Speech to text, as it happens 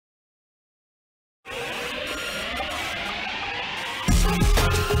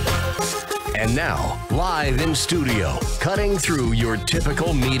And now, live in studio, cutting through your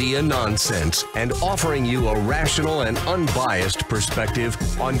typical media nonsense and offering you a rational and unbiased perspective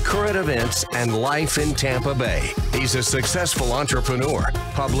on current events and life in Tampa Bay. He's a successful entrepreneur,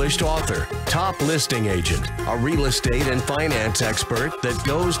 published author, top listing agent, a real estate and finance expert that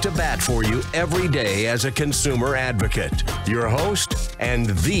goes to bat for you every day as a consumer advocate. Your host and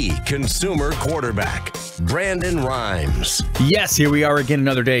the consumer quarterback, Brandon Rhymes. Yes, here we are again,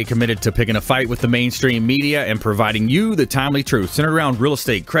 another day committed to picking a fight with the mainstream media and providing you the timely truth centered around real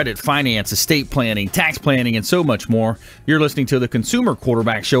estate, credit, finance, estate planning, tax planning, and so much more. You're listening to the Consumer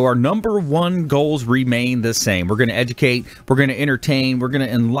Quarterback Show. Our number one goals remain the same. We're going to educate, we're going to entertain, we're going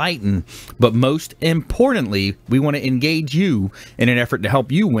to enlighten, but most importantly, we want to engage you in an effort to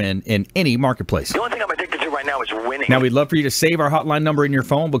help you win in any marketplace. The only thing I'm addicted to right now is winning. Now, we'd love for you to save our hotline number in your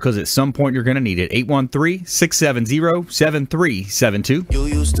phone because at some point you're going to need it. 813-670-7372. You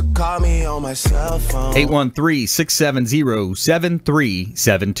used to call me on my cell phone.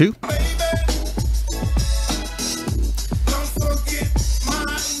 813-670-7372.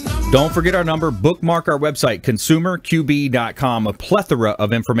 Don't forget our number. Bookmark our website, consumerqb.com. A plethora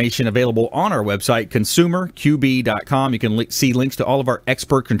of information available on our website, consumerqb.com. You can see links to all of our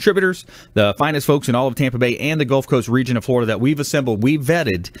expert contributors, the finest folks in all of Tampa Bay and the Gulf Coast region of Florida that we've assembled, we've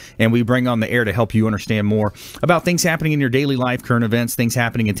vetted, and we bring on the air to help you understand more about things happening in your daily life, current events, things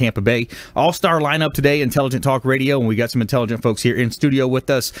happening in Tampa Bay. All-star lineup today, Intelligent Talk Radio, and we got some intelligent folks here in studio with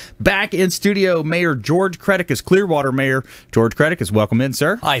us. Back in studio, Mayor George Cretekos, Clearwater Mayor George Cretekos. Welcome in,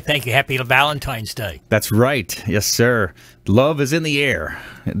 sir. Hi, thank you. Happy Valentine's Day. That's right. Yes, sir. Love is in the air.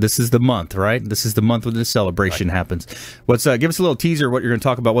 This is the month, right? This is the month when this celebration happens. What's give us a little teaser what you're going to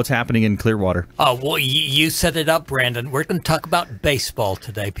talk about, what's happening in Clearwater. Well, you set it up, Brandon. We're going to talk about baseball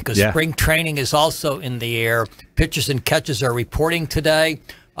today because spring training is also in the air. Pitchers and catchers are reporting today,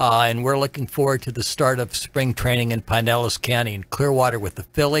 and we're looking forward to the start of spring training in Pinellas County in Clearwater with the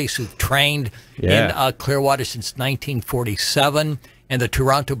Phillies, who've trained in Clearwater since 1947. And the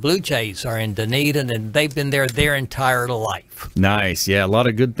Toronto Blue Jays are in Dunedin, and they've been there their entire life. Nice. Yeah, a lot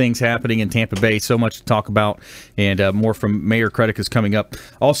of good things happening in Tampa Bay. So much to talk about, and more from Mayor Cretekos coming up.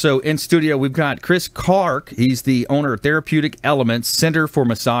 Also in studio, we've got Chris Clarke. He's the owner of Therapeutic Elements Center for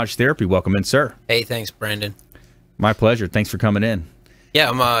Massage Therapy. Welcome in, sir. Hey, thanks, Brandon. My pleasure. Thanks for coming in. Yeah,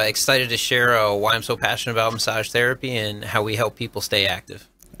 I'm excited to share why I'm so passionate about massage therapy and how we help people stay active.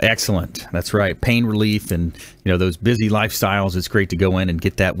 Excellent. That's right. Pain relief and, those busy lifestyles. It's great to go in and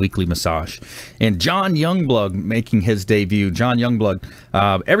get that weekly massage. And John Youngblood making his debut. John Youngblood,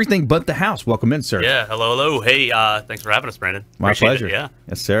 everything but the house. Welcome in, sir. Yeah. Hello. Hey, thanks for having us, Brandon. My pleasure. Yeah.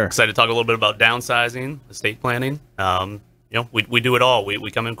 Yes, sir. Excited to talk a little bit about downsizing, estate planning. We do it all. We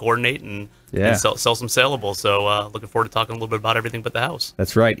come in, coordinate, and sell some saleables. So looking forward to talking a little bit about everything but the house.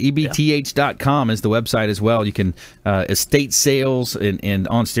 That's right. EBTH.com is the website as well. You can estate sales and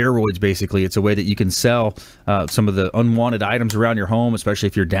on steroids, basically. It's a way that you can sell some of the unwanted items around your home, especially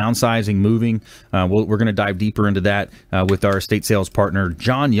if you're downsizing, moving. We're going to dive deeper into that with our estate sales partner,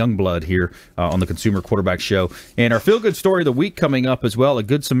 John Youngblood, here on the Consumer Quarterback Show. And our feel-good story of the week coming up as well, a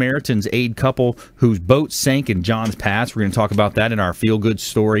Good Samaritans aid couple whose boat sank in John's Pass. We're going to talk about that in our feel-good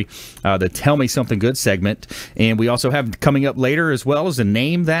story, the Tell Me Something Good segment. And we also have coming up later as well as a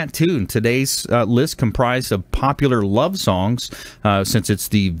Name That Tune. Today's list comprised of popular love songs since it's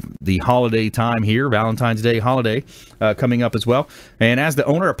the holiday time here, Valentine's Day holiday coming up as well. And as the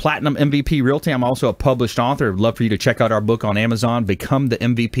owner of Platinum MVP Realty, I'm also a published author. I'd love for you to check out our book on Amazon, Become the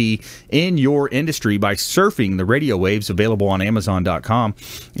MVP in Your Industry by Surfing the Radio Waves, available on Amazon.com.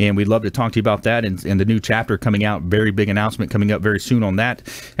 And we'd love to talk to you about that and the new chapter coming out. Very big announcement coming up very soon on that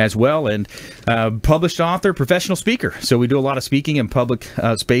as well. And published author, professional speaker. So we do a lot of speaking in public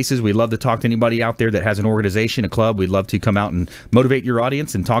spaces. We love to talk to anybody out there that has an organization, a club. We'd love to come out and motivate your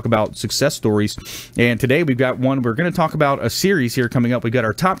audience and talk about success stories. And today we've got one. We're going to talk about a series here coming up. We've got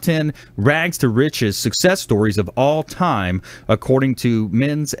our top 10 rags to riches success stories of all time, according to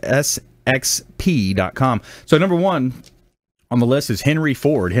men'sxp.com. So number one on the list is Henry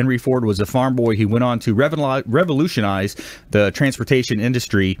Ford. Henry Ford was a farm boy who went on to revolutionize the transportation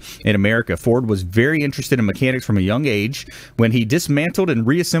industry in America. Ford was very interested in mechanics from a young age when he dismantled and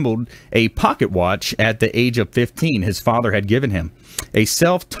reassembled a pocket watch at the age of 15 his father had given him. A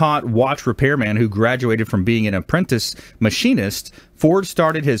self-taught watch repairman who graduated from being an apprentice machinist, Ford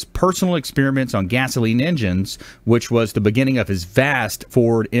started his personal experiments on gasoline engines, which was the beginning of his vast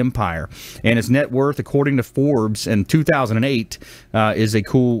Ford empire. And his net worth, according to Forbes in 2008, is a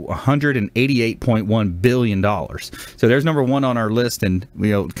cool $188.1 billion. So there's number one on our list, and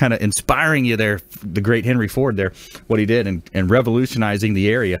kind of inspiring you there, the great Henry Ford there, what he did and revolutionizing the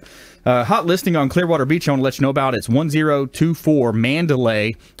area. Hot listing on Clearwater Beach I want to let you know about. It's 1024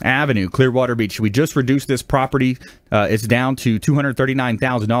 Mandalay Avenue, Clearwater Beach. We just reduced this property. It's down to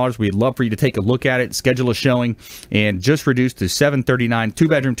 $239,000. We'd love for you to take a look at it, schedule a showing, and just reduced to $739,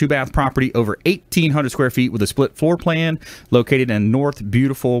 2-bedroom, 2-bath property, over 1,800 square feet with a split floor plan, located in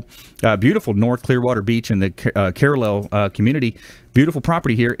beautiful North Clearwater Beach in the Carallel community. Beautiful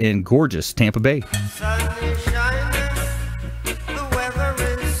property here in gorgeous Tampa Bay.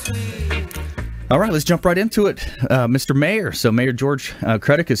 All right, let's jump right into it, Mr. Mayor. So Mayor George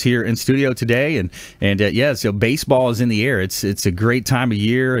Cretekos is here in studio today, and so baseball is in the air. It's a great time of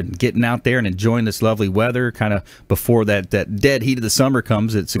year, and getting out there and enjoying this lovely weather, kind of before that dead heat of the summer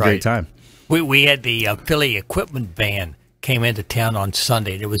comes. It's a great time. We had the Philly equipment van came into town on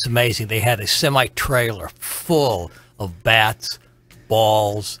Sunday, and it was amazing. They had a semi-trailer full of bats,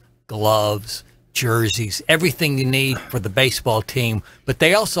 balls, gloves, jerseys, everything you need for the baseball team. But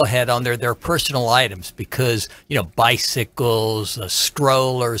they also had on there their personal items, because bicycles,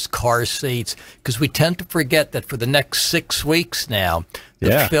 strollers, car seats, because we tend to forget that for the next 6 weeks now,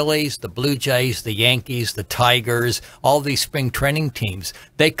 the Phillies, the Blue Jays, the Yankees, the Tigers, all these spring training teams,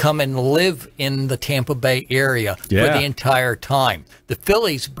 they come and live in the Tampa Bay area for the entire time. The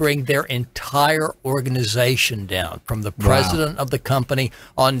Phillies bring their entire organization down, from the president of the company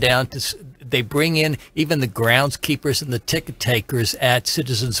on down to, they bring in even the groundskeepers and the ticket takers at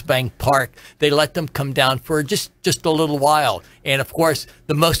Citizens Bank Park. They let them come down for just a little while. And of course,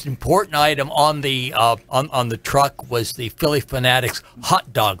 the most important item on the truck was the Philly Fanatics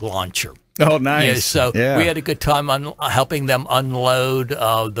hot dog launcher. Oh, nice. So we had a good time on helping them unload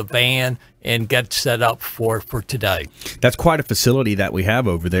the van and get set up for today. That's quite a facility that we have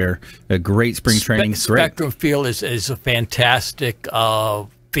over there. A great spring training. Spectrum Field is a fantastic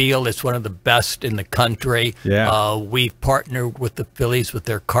field. It's one of the best in the country. We've partnered with the Phillies with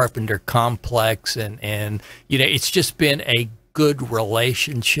their Carpenter complex, and it's just been a good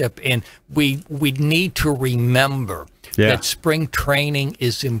relationship. And we need to remember that spring training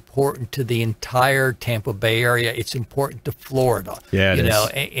is important to the entire Tampa Bay area. It's important to Florida.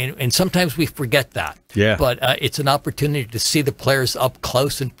 And sometimes we forget that. But it's an opportunity to see the players up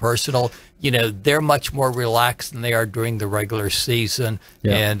close and personal. They're much more relaxed than they are during the regular season,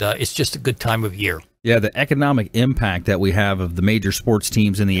 and it's just a good time of year. Yeah, the economic impact that we have of the major sports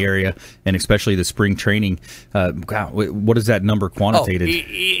teams in the area, and especially the spring training, what is that number quantitated?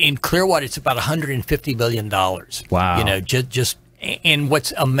 In Clearwater, it's about $150 million. Wow. Just and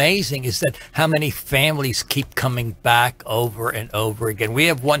what's amazing is that how many families keep coming back over and over again. We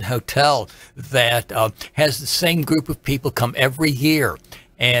have one hotel that has the same group of people come every year,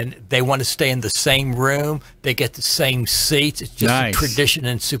 and they want to stay in the same room. They get the same seats. It's just a tradition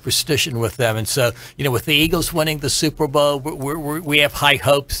and superstition with them. And so, with the Eagles winning the Super Bowl, we have high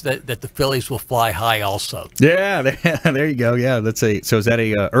hopes that the Phillies will fly high also. Yeah, there you go. Yeah, so is that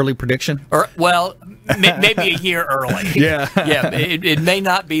a early prediction? Well, maybe a year early. It may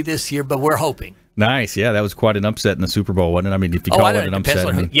not be this year, but we're hoping. Nice. Yeah, that was quite an upset in the Super Bowl, wasn't it? I mean, if you call it an upset.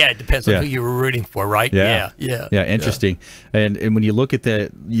 It depends on who you were rooting for, right? Yeah, interesting. And when you look at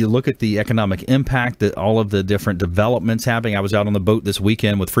the economic impact, that all of the different developments happening. I was out on the boat this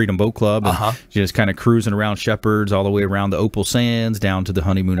weekend with Freedom Boat Club, and just kind of cruising around Shepherd's all the way around the Opal Sands down to the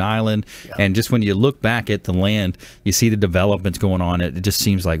Honeymoon Island. And just when you look back at the land, you see the developments going on. It just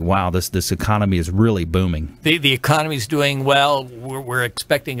seems like, wow, this economy is really booming. The economy is doing well. We're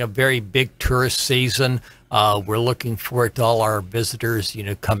expecting a very big tourist season. We're looking forward to all our visitors,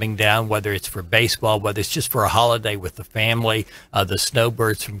 coming down, whether it's for baseball, whether it's just for a holiday with the family, the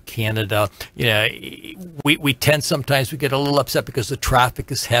snowbirds from Canada. We tend sometimes we get a little upset because the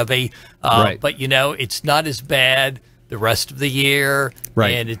traffic is heavy, but it's not as bad the rest of the year,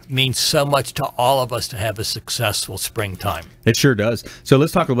 and it means so much to all of us to have a successful springtime. It sure does. So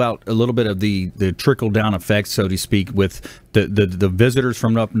let's talk about a little bit of the trickle-down effect, so to speak, with the visitors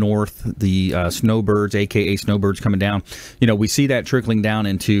from up north, the snowbirds, a.k.a. snowbirds coming down. We see that trickling down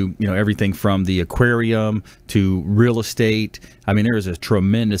into, everything from the aquarium to real estate. I mean, there is a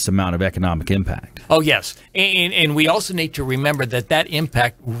tremendous amount of economic impact. Oh, yes. And we also need to remember that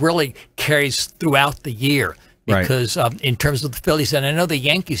impact really carries throughout the year. because in terms of the Phillies, and I know the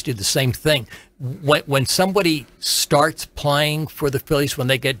Yankees do the same thing. When somebody starts playing for the Phillies, when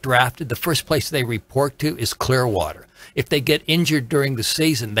they get drafted, the first place they report to is Clearwater. If they get injured during the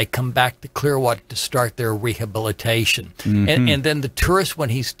season, they come back to Clearwater to start their rehabilitation. And then the tourist, when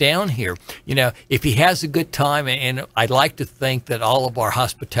he's down here, if he has a good time, and I'd like to think that all of our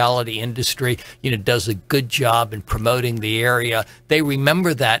hospitality industry, does a good job in promoting the area, they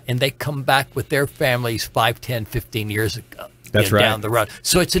remember that and they come back with their families 5, 10, 15 years ago. That's right. Down the road.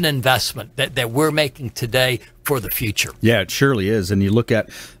 So it's an investment that we're making today for the future. Yeah, it surely is. And you look at,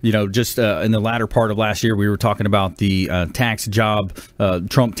 just in the latter part of last year, we were talking about the tax job,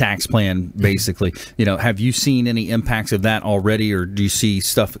 Trump tax plan, basically. Have you seen any impacts of that already, or do you see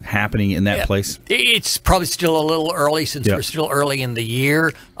stuff happening in that place? It's probably still a little early since we're still early in the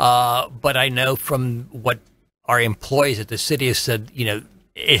year. But I know from what our employees at the city have said,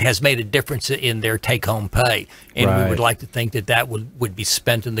 it has made a difference in their take-home pay, and we would like to think that would be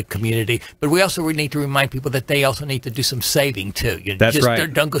spent in the community. But we also need to remind people that they also need to do some saving too. That's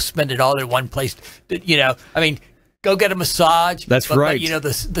right. Don't go spend it all at one place. Go get a massage. That's right. But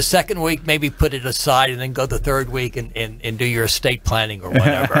the second week, maybe put it aside, and then go the third week and do your estate planning or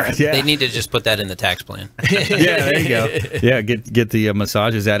whatever. Yeah. They need to just put that in the tax plan. Yeah, there you go. Yeah, get the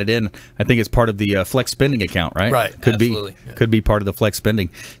massages added in. I think it's part of the flex spending account, right? Right. Could be part of the flex spending.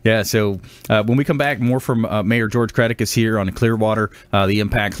 Yeah. So when we come back, more from Mayor George Cretekos here on Clearwater, the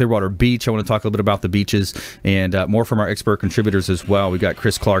impact, Clearwater Beach. I want to talk a little bit about the beaches, and more from our expert contributors as well. We got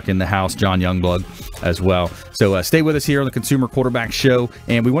Chris Clarke in the house, John Youngblood as well. So stay with us here on the Consumer Quarterback Show,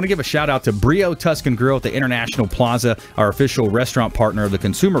 and we want to give a shout out to Brio Tuscan Grill at the International Plaza, our official restaurant partner of the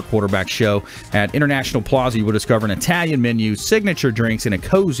Consumer Quarterback Show. At International Plaza, you will discover an Italian menu, signature drinks, and a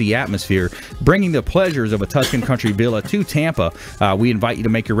cozy atmosphere, bringing the pleasures of a Tuscan country villa to Tampa. We invite you to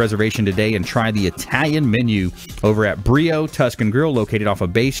make your reservation today and try the Italian menu over at Brio Tuscan Grill, located off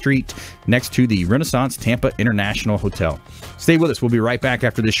of Bay Street, next to the Renaissance Tampa International Hotel. Stay with us. We'll be right back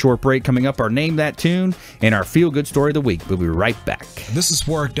after this short break. Coming up, our Name That Tune and our Feel Good Story of the Week. We'll be right back. This is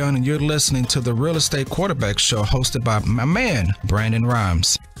Warwick Dunn, and you're listening to the Real Estate Quarterback Show, hosted by my man, Brandon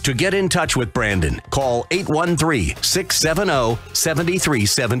Rhymes. To get in touch with Brandon, call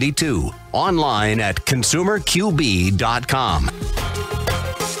 813-670-7372. Online at consumerqb.com.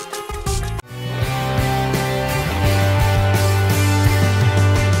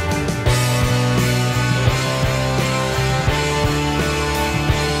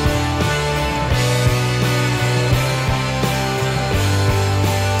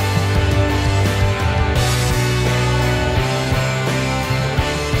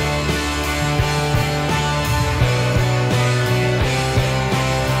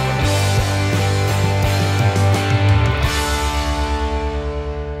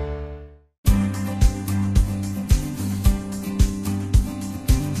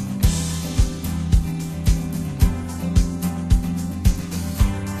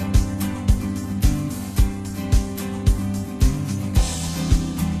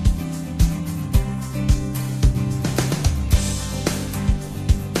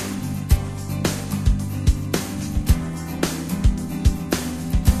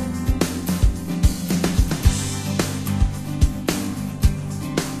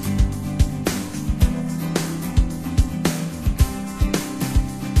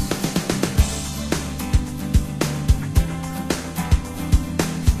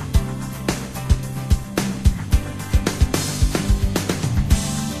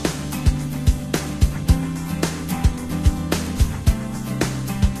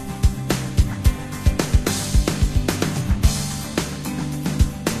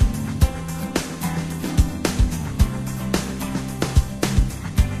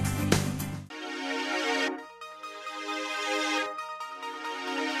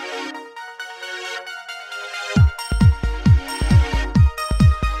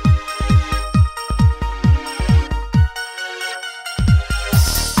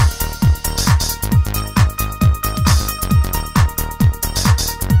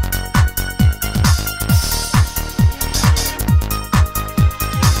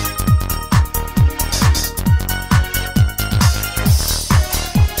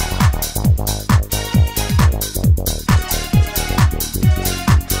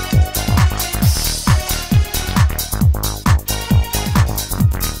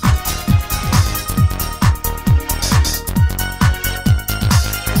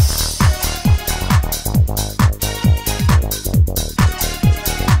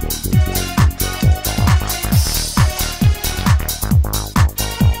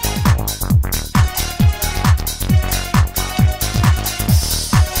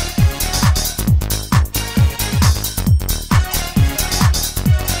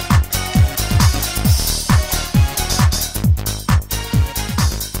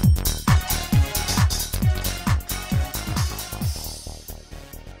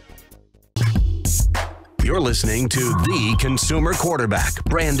 You're listening to the consumer quarterback,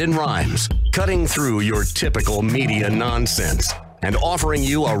 Brandon Rhymes, cutting through your typical media nonsense and offering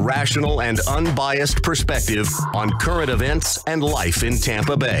you a rational and unbiased perspective on current events and life in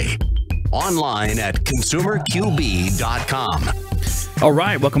Tampa Bay. Online at consumerqb.com. All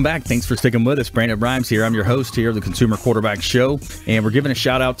right, welcome back. Thanks for sticking with us. Brandon Rhymes here. I'm your host here of the Consumer Quarterback Show, and we're giving a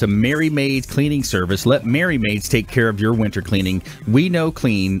shout out to Mary Maids Cleaning Service. Let Mary Maids take care of your winter cleaning. We know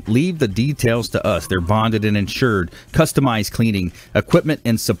clean. Leave the details to us. They're bonded and insured. Customized cleaning, equipment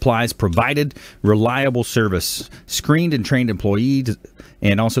and supplies provided, reliable service, screened and trained employees,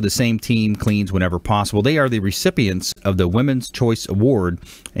 and also the same team cleans whenever possible. They are the recipients of the Women's Choice Award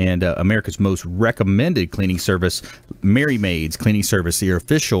and America's Most Recommended Cleaning Service. Mary Maids Cleaning Service, the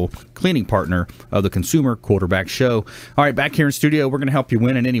official cleaning partner of the Consumer Quarterback Show. All right, back here in studio, we're going to help you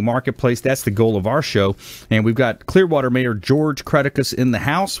win in any marketplace. That's the goal of our show. And we've got Clearwater Mayor George Cretekos in the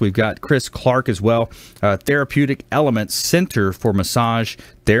house. We've got Chris Clarke as well, Therapeutic Elements Center for Massage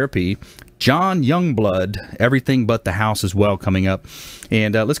Therapy. John Youngblood, Everything But the House as well, coming up.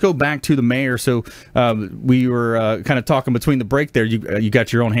 And let's go back to the mayor. So we were kind of talking between the break there. You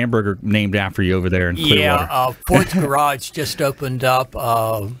got your own hamburger named after you over there in Clearwater. Yeah, Ford's Garage just opened up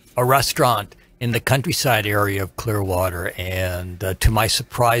a restaurant in the countryside area of Clearwater. And to my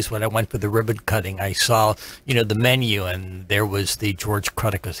surprise, when I went for the ribbon cutting, I saw, the menu, and there was the George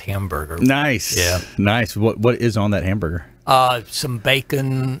Cretekos hamburger. Nice. Yeah. Nice. What is on that hamburger? Some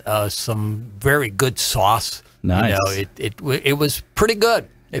bacon, some very good sauce. Nice. It was pretty good,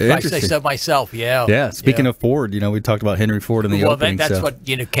 if I say so myself. Yeah. Yeah. Speaking of Ford, we talked about Henry Ford in the opening. That's what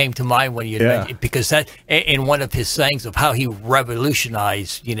came to mind when you mentioned, because that in one of his sayings of how he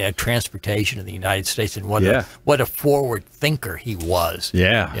revolutionized transportation in the United States, and what a forward thinker he was.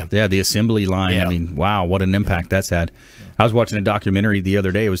 Yeah. The assembly line. Yeah. I mean, wow, what an impact that's had. I was watching a documentary the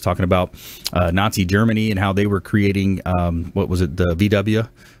other day. It was talking about Nazi Germany and how they were creating, the VW,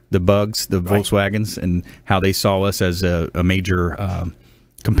 the Bugs, the Volkswagens, and how they saw us as a major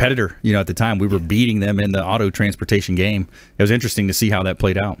competitor. At the time, we were beating them in the auto transportation game. It was interesting to see how that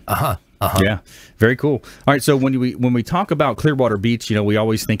played out. Yeah, very cool. All right, so when we talk about Clearwater Beach, we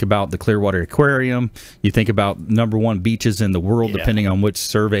always think about the Clearwater Aquarium. You think about #1 beaches in the world, depending on which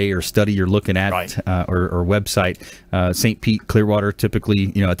survey or study you're looking at, or website. St. Pete, Clearwater,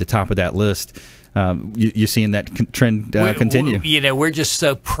 typically, at the top of that list. You're seeing that trend continue. We're just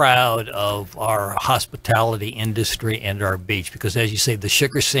so proud of our hospitality industry and our beach, because, as you say, the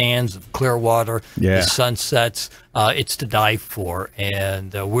sugar sands of Clearwater, the sunsets, it's to die for.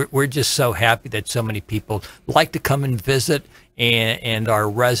 And we're just so happy that so many people like to come and visit, and our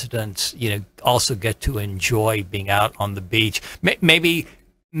residents, also get to enjoy being out on the beach.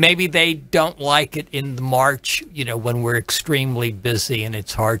 Maybe they don't like it in the March, when we're extremely busy and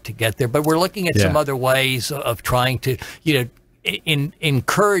it's hard to get there. But we're looking at some other ways of trying to,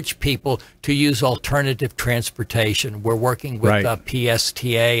 encourage people to use alternative transportation. We're working with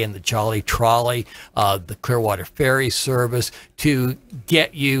PSTA and the Jolly Trolley, the Clearwater Ferry Service, to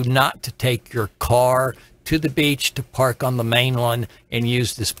get you not to take your car to the beach, to park on the mainland and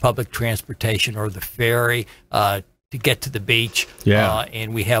use this public transportation or the ferry to get to the beach.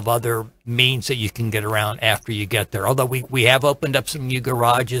 And we have other means that you can get around after you get there. Although we have opened up some new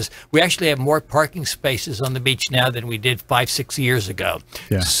garages. We actually have more parking spaces on the beach now than we did 5-6 years ago.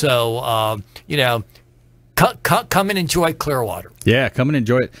 So, come and enjoy Clearwater. Yeah, come and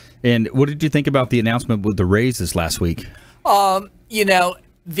enjoy it. And what did you think about the announcement with the Rays this last week?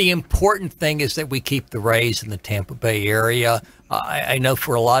 The important thing is that we keep the Rays in the Tampa Bay area. I know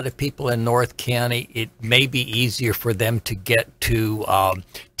for a lot of people in North County, it may be easier for them to get to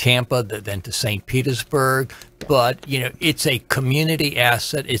Tampa than to St. Petersburg. But, it's a community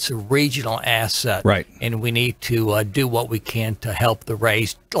asset. It's a regional asset. Right. And we need to do what we can to help the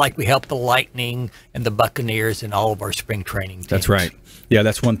Rays, like we help the Lightning and the Buccaneers and all of our spring training teams. That's right. Yeah,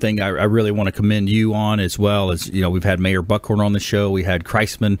 that's one thing I really want to commend you on, as well as, we've had Mayor Buckhorn on the show. We had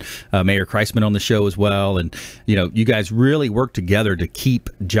Mayor Kreisman on the show as well. And, you guys really work together to keep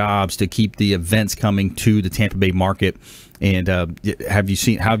jobs, to keep the events coming to the Tampa Bay market. And how have you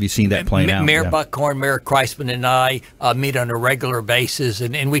seen that playing out? Mayor Buckhorn, Mayor Kreisman, and I meet on a regular basis,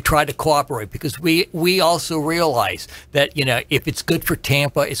 and we try to cooperate, because we also realize that if it's good for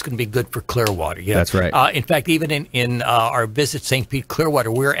Tampa, it's going to be good for Clearwater. That's right. In fact, even in our visit St. Pete,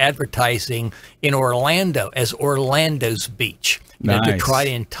 Clearwater, we're advertising in Orlando as Orlando's beach. To try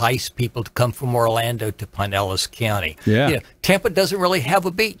to entice people to come from Orlando to Pinellas County. Tampa doesn't really have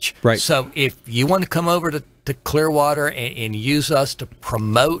a beach. Right. So if you want to come over to Clearwater and use us to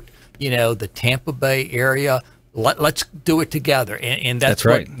promote, the Tampa Bay area, let's do it together. And that's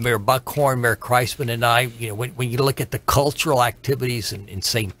right. what Mayor Buckhorn, Mayor Kreisman, and I, when you look at the cultural activities in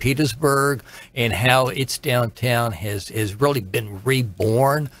St. Petersburg and how its downtown has really been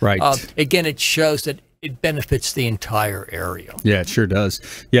reborn. Right. Again, it shows that it benefits the entire area. Yeah, it sure does.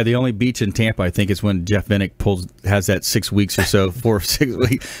 Yeah, the only beach in Tampa, I think, is when Jeff Vinnick has that 6 weeks or so, 4 or 6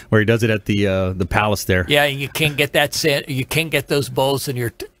 weeks, where he does it at the Palace there. Yeah, you can't get that sand. You can't get those balls in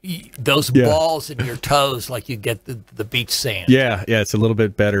your balls in your toes like you get the beach sand. Yeah, it's a little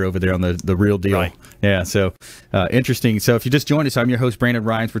bit better over there on the real deal. Right. Yeah, so interesting. So if you just joined us, I'm your host, Brandon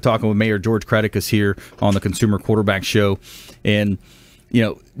Rhynes. We're talking with Mayor George Cretekos here on the Consumer Quarterback Show. And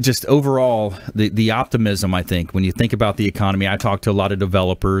just overall, the optimism, I think, when you think about the economy, I talk to a lot of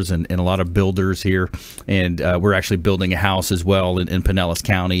developers and a lot of builders here, and we're actually building a house as well in Pinellas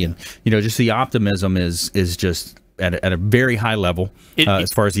County. And, just the optimism is just at a very high level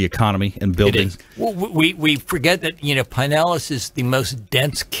as far as the economy and building. Well, we forget that, Pinellas is the most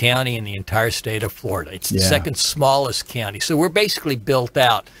dense county in the entire state of Florida. It's the second smallest county. So we're basically built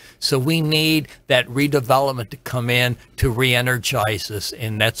out. So we need that redevelopment to come in to re-energize us,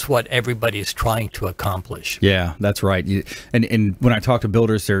 and that's what everybody is trying to accomplish. Yeah, that's right. And when I talk to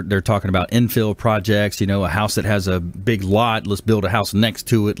builders, they're talking about infill projects, a house that has a big lot, let's build a house next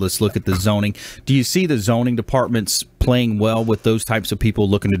to it, let's look at the zoning. Do you see the zoning departments playing well with those types of people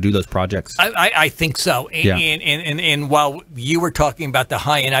looking to do those projects? I think so. And while you were talking about the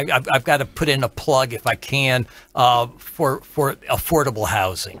high end, I've got to put in a plug, if I can, for affordable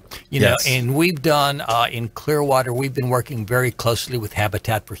housing. And we've done in Clearwater, we've been working very closely with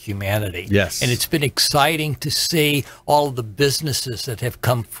Habitat for Humanity. Yes. And it's been exciting to see all of the businesses that have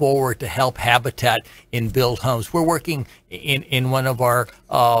come forward to help Habitat in build homes. We're working in one of our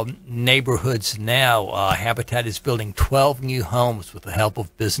neighborhoods now. Habitat is building 12 new homes with the help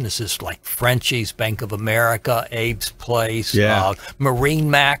of businesses like Frenchie's, Bank of America, Abe's Place, Marine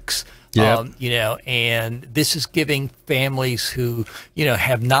Max. And this is giving families who,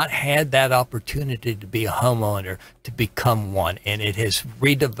 have not had that opportunity to be a homeowner to become one. And it has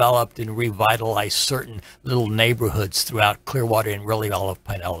redeveloped and revitalized certain little neighborhoods throughout Clearwater and really all of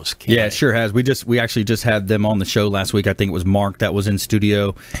Pinellas County. Yeah, it sure has. We actually just had them on the show last week. I think it was Mark that was in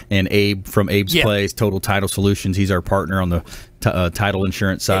studio, and Abe from Abe's Place, Total Title Solutions. He's our partner on the title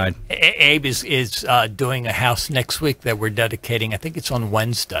insurance side. Abe is doing a house next week that we're dedicating. I think it's on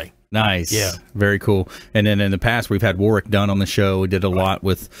Wednesday. Nice. Yeah. Very cool. And then in the past, we've had Warwick Dunn on the show. We did a lot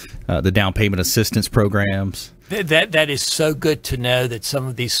with the down payment assistance programs. That is so good to know that some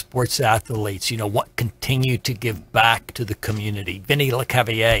of these sports athletes, continue to give back to the community. Vinny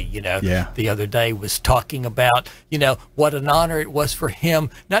LeCavier, the other day was talking about, what an honor it was for him,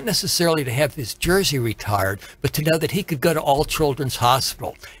 not necessarily to have his jersey retired, but to know that he could go to All Children's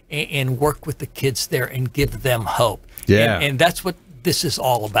Hospital and work with the kids there and give them hope. Yeah. And that's what this is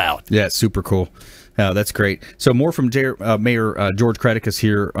all about. Yeah, super cool. That's great. So more from Mayor George Cretekos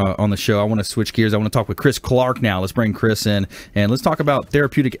here on the show. I want to switch gears. I want to talk with Chris Clarke now. Let's bring Chris in, and let's talk about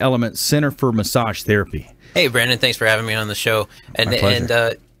Therapeutic Element Center for Massage Therapy. Hey, Brandon, thanks for having me on the show. And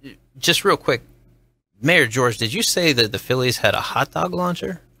just real quick, Mayor George, did you say that the Phillies had a hot dog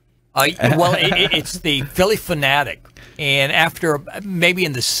launcher? It's the Philly Fanatic. And after maybe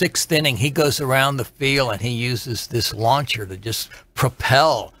in the 6th inning, he goes around the field and he uses this launcher to just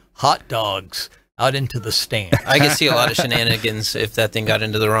propel hot dogs out into the stand. I could see a lot of shenanigans if that thing got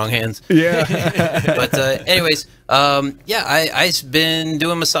into the wrong hands. Yeah. But anyways, I've been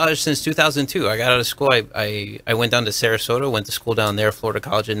doing massage since 2002. I got out of school. I went down to Sarasota, went to school down there, Florida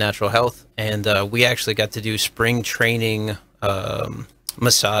College of Natural Health, and we actually got to do spring training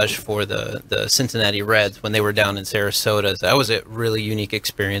massage for the Cincinnati Reds when they were down in Sarasota. So that was a really unique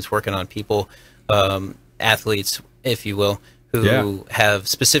experience working on people, athletes, if you will, who have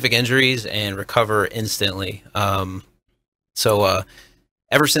specific injuries and recover instantly. So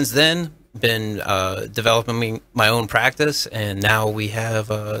ever since then, been developing my own practice, and now we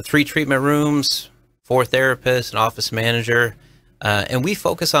have 3 treatment rooms, 4 therapists, an office manager, and we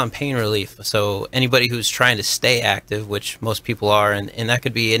focus on pain relief. So anybody who's trying to stay active, which most people are, and that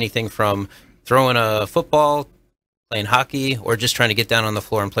could be anything from throwing a football, playing hockey, or just trying to get down on the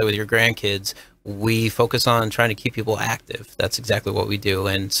floor and play with your grandkids, we focus on trying to keep people active. That's exactly what we do.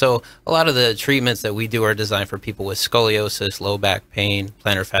 And so a lot of the treatments that we do are designed for people with scoliosis, low back pain,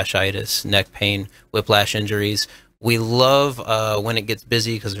 plantar fasciitis, neck pain, whiplash injuries. We love when it gets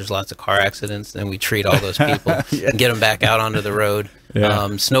busy because there's lots of car accidents, and we treat all those people and get them back out onto the road.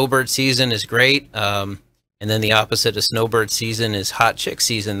 Snowbird season is great. And then the opposite of snowbird season is hot chick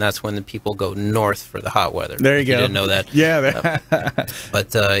season. That's when the people go north for the hot weather. There you go. You didn't know that. Yeah.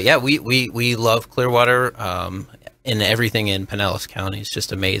 But yeah, we love Clearwater. And everything in Pinellas County is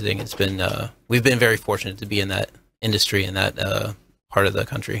just amazing. It's been we've been very fortunate to be in that industry in that part of the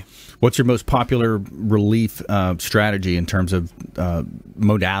country. What's your most popular relief strategy in terms of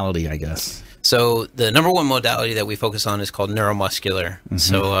modality, I guess? So the number one modality that we focus on is called neuromuscular. Mm-hmm.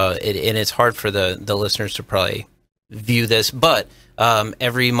 So and it's hard for the listeners to probably view this, but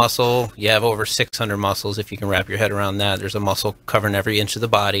every muscle, you have over 600 muscles, if you can wrap your head around that. There's a muscle covering every inch of the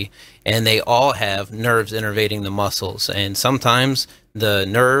body, and they all have nerves innervating the muscles. And sometimes the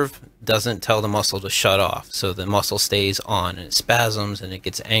nerve doesn't tell the muscle to shut off, so the muscle stays on, and it spasms, and it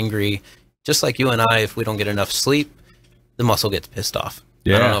gets angry. Just like you and I, if we don't get enough sleep, the muscle gets pissed off.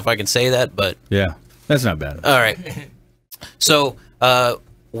 Yeah. I don't know if I can say that, but... Yeah, that's not bad. All right. So...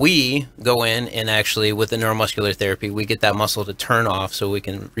 we go in and actually, with the neuromuscular therapy, we get that muscle to turn off so we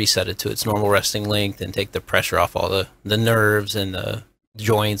can reset it to its normal resting length and take the pressure off all the nerves and the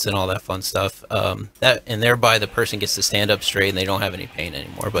joints and all that fun stuff. And thereby the person gets to stand up straight and they don't have any pain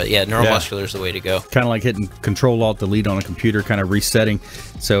anymore. But yeah, neuromuscular is the way to go. Kind of like hitting Control-Alt-Delete on a computer, kind of resetting.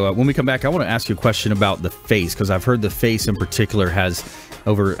 So when we come back, I want to ask you a question about the face, because I've heard the face in particular has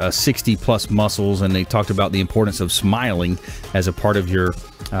over 60 plus muscles, and they talked about the importance of smiling as a part of your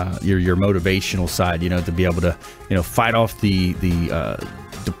motivational side, to be able to, fight off the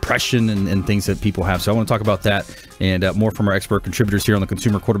depression and things that people have. So I want to talk about that and more from our expert contributors here on the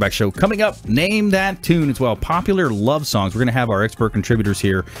Consumer Quarterback Show. Coming up, Name That Tune as well. Popular love songs. We're going to have our expert contributors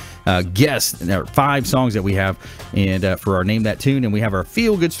here guess. There are 5 songs that we have and for our Name That Tune, and we have our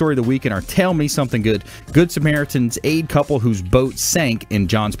Feel Good Story of the Week and our Tell Me Something Good. Good Samaritans aid couple whose boat sank in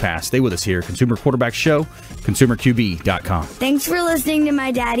Johns Pass. Stay with us here. Consumer Quarterback Show, consumerqb.com. Thanks for listening to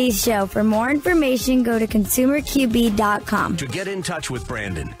my daddy's show. For more information, go to consumerqb.com. To get in touch with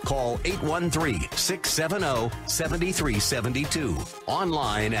Brandon, call 813-670-7372.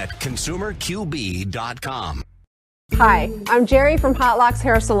 Online at consumerqb.com. Hi, I'm Jerry from Hot Locks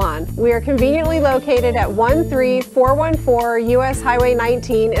Hair Salon. We are conveniently located at 13414 US Highway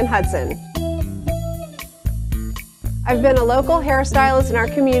 19 in Hudson. I've been a local hairstylist in our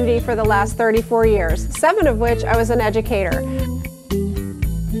community for the last 34 years, 7 of which I was an educator.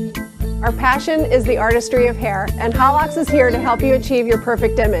 Our passion is the artistry of hair, and Hot Locks is here to help you achieve your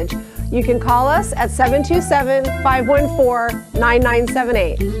perfect image. You can call us at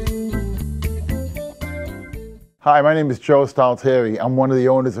 727-514-9978. Hi, my name is Joe Stalteri. I'm one of the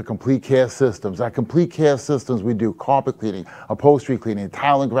owners of Complete Care Systems. At Complete Care Systems, we do carpet cleaning, upholstery cleaning,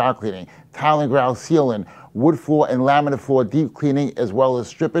 tile and grout sealing, wood floor and laminate floor deep cleaning, as well as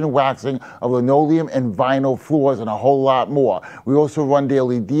stripping and waxing of linoleum and vinyl floors, and a whole lot more. We also run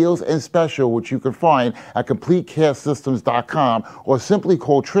daily deals and special, which you can find at CompleteCareSystems.com, or simply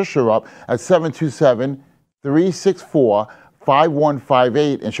call Trisha up at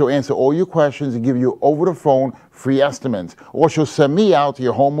 727-364-5158, and she'll answer all your questions and give you over the phone free estimates. Or she'll send me out to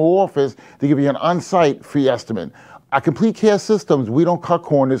your home or office to give you an on-site free estimate. At Complete Care Systems, we don't cut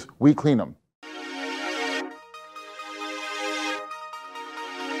corners, we clean them.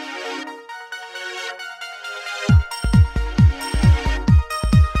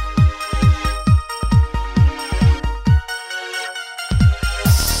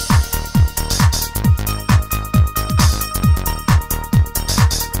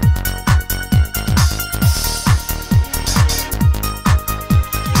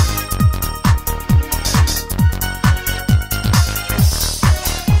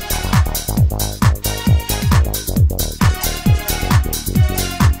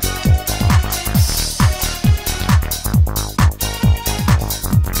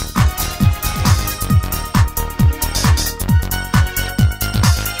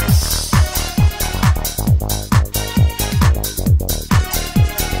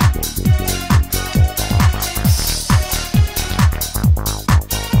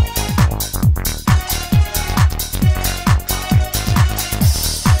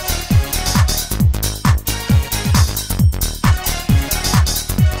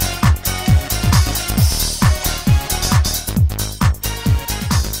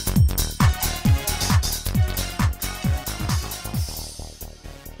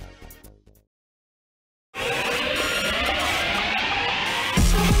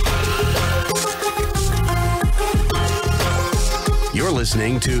 You're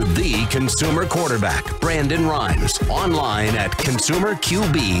listening to the consumer quarterback, Brandon Rhymes, online at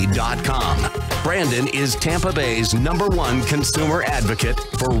consumerqb.com. Brandon is Tampa Bay's #1 consumer advocate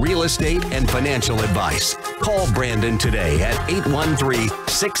for real estate and financial advice. Call Brandon today at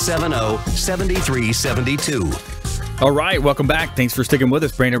 813-670-7372. All right, welcome back. Thanks for sticking with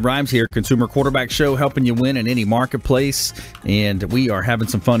us. Brandon Rhymes here, Consumer Quarterback Show, helping you win in any marketplace. And we are having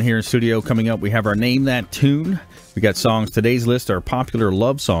some fun here in studio. Coming up, we have our Name That Tune. We got songs. Today's list are popular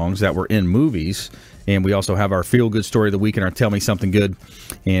love songs that were in movies. And we also have our feel-good story of the week and our Tell Me Something Good,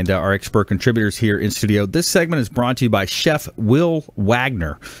 and our expert contributors here in studio. This segment is brought to you by Chef Will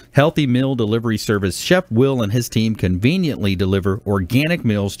Wagner, healthy meal delivery service. Chef Will and his team conveniently deliver organic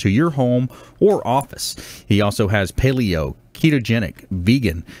meals to your home or office. He also has paleo, ketogenic,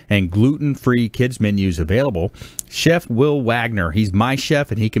 vegan, and gluten-free kids menus available. Chef Will Wagner, he's my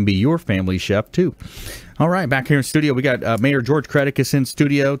chef, and he can be your family chef, too. All right, back here in studio, we got Mayor George Cretekos in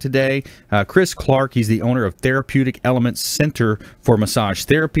studio today. Chris Clarke, he's the owner of Therapeutic Elements Center for Massage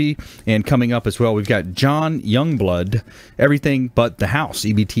Therapy. And coming up as well, we've got John Youngblood, Everything But the House,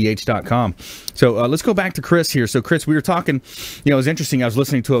 ebth.com. So let's go back to Chris here. So, Chris, we were talking, it was interesting. I was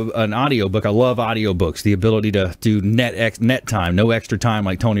listening to an audiobook. I love audiobooks, the ability to do net time, no extra time,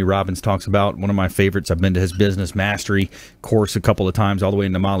 like Tony Robbins talks about. One of my favorites. I've been to his business mastery course a couple of times, all the way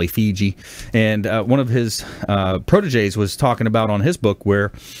into Mali, Fiji. And one of his proteges was talking about on his book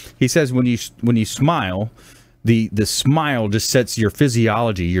where he says when you smile, the smile just sets your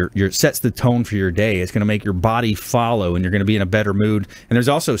physiology, your sets the tone for your day. It's going to make your body follow, and you're going to be in a better mood. And there's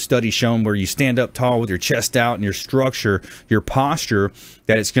also studies shown where you stand up tall with your chest out and your structure, your posture,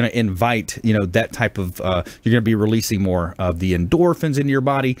 that it's going to invite, that type of, you're going to be releasing more of the endorphins into your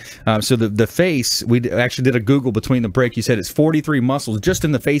body. So the face, we actually did a Google between the break. You said it's 43 muscles just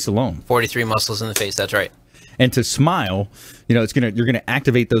in the face alone. 43 muscles in the face, that's right. And to smile, you're going to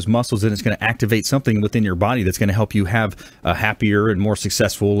activate those muscles, and it's going to activate something within your body that's going to help you have a happier and more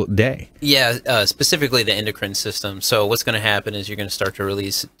successful day. Yeah, specifically the endocrine system. So what's going to happen is you're going to start to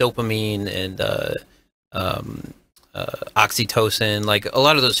release dopamine and oxytocin, like a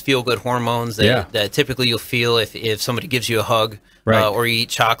lot of those feel-good hormones that typically you'll feel if somebody gives you a hug, right, or you eat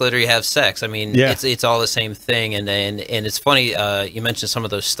chocolate or you have sex. I mean, it's all the same thing. And it's funny, you mentioned some of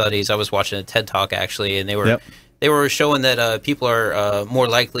those studies. I was watching a TED Talk, actually, and they were showing that people are more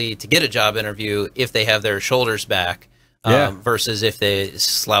likely to get a job interview if they have their shoulders back. Versus if they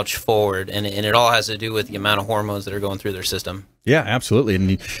slouch forward, and it all has to do with the amount of hormones that are going through their system. Yeah,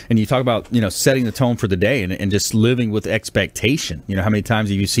 absolutely. And you talk about, setting the tone for the day and just living with expectation. How many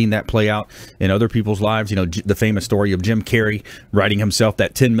times have you seen that play out in other people's lives? The famous story of Jim Carrey writing himself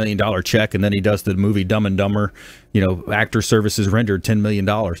that $10 million check, and then he does the movie Dumb and Dumber, actor services rendered $10 million.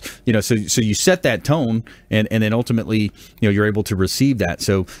 So you set that tone, and then ultimately, you're able to receive that.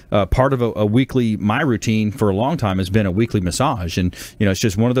 So part of a weekly, my routine for a long time has been a weekly massage. And, it's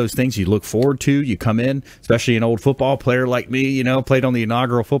just one of those things you look forward to. You come in, especially an old football player like me, played on the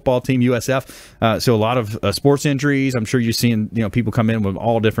inaugural football team, USF. So a lot of sports injuries. I'm sure you've seen, people come in with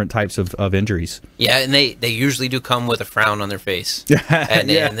all different types of injuries. Yeah, and they usually do come with a frown on their face. And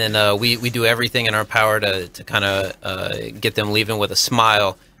then we do everything in our power to kind of get them leaving with a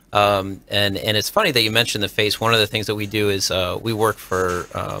smile. And it's funny that you mentioned the face. One of the things that we do is we work for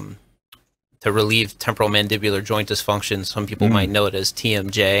to relieve temporal mandibular joint dysfunction. Some people might know it as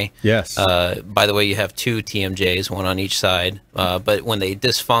TMJ. Yes. By the way, you have two TMJs, one on each side. But when they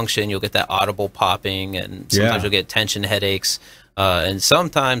dysfunction, you'll get that audible popping, and sometimes you'll get tension headaches. And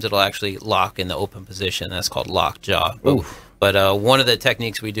sometimes it'll actually lock in the open position. That's called locked jaw. But one of the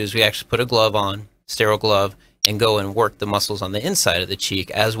techniques we do is we actually put a glove on, sterile glove, and go and work the muscles on the inside of the cheek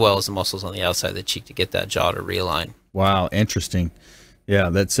as well as the muscles on the outside of the cheek to get that jaw to realign. Wow, interesting. Yeah,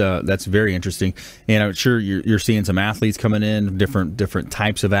 that's very interesting. And I'm sure you're seeing some athletes coming in, different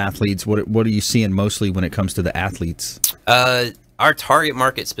types of athletes. What are you seeing mostly when it comes to the athletes? Our target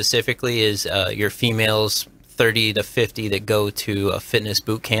market specifically is your females 30 to 50 that go to a fitness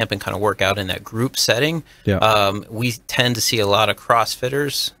boot camp and kind of work out in that group setting. We tend to see a lot of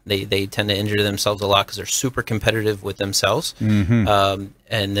CrossFitters. They tend to injure themselves a lot because they're super competitive with themselves.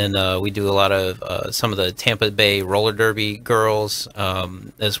 And then we do a lot of some of the Tampa Bay roller derby girls,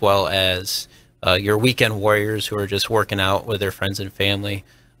 as well as your weekend warriors who are just working out with their friends and family.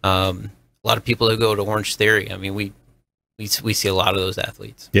 A lot of people who go to Orange Theory. I mean, we see a lot of those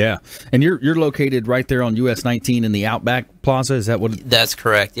athletes. Yeah, and you're located right there on US 19 in the Outback Plaza. Is that what? That's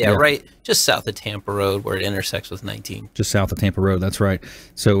correct. Yeah, right, just south of Tampa Road, where it intersects with 19. Just south of Tampa Road. That's right.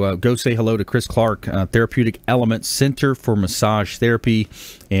 So go say hello to Chris Clarke, Therapeutic Elements Center for Massage Therapy.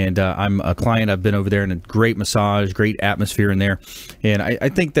 And I'm a client. I've been over there, and a great massage, great atmosphere in there. And I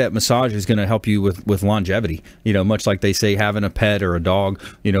think that massage is going to help you with longevity. You know, much like they say, having a pet or a dog,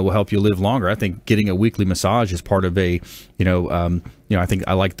 you know, will help you live longer. I think getting a weekly massage is part of a, I think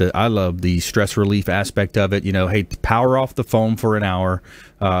I love the stress relief aspect of it. You know, hey, power off the phone for an hour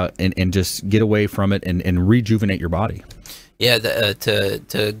and just get away from it and rejuvenate your body. Yeah,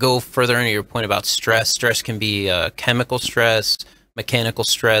 to go further into your point about stress, stress can be chemical stress, mechanical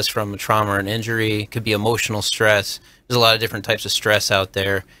stress from trauma or an injury. It could be emotional stress. There's a lot of different types of stress out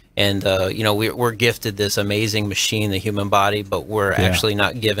there. And, we're gifted this amazing machine, the human body, but we're actually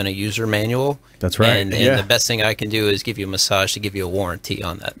not given a user manual. That's right. And the best thing I can do is give you a massage to give you a warranty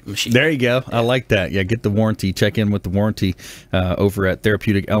on that machine. There you go. I like that. Yeah, get the warranty. Check in with the warranty over at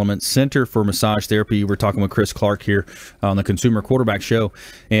Therapeutic Elements Center for Massage Therapy. We're talking with Chris Clarke here on the Consumer Quarterback Show.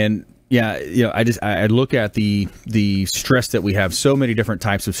 And yeah, I look at the stress that we have. So many different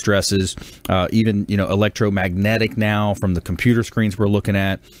types of stresses, even electromagnetic now from the computer screens we're looking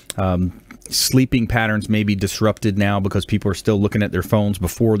at. Sleeping patterns may be disrupted now because people are still looking at their phones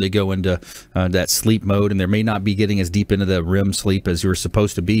before they go into that sleep mode, and they may not be getting as deep into the REM sleep as you're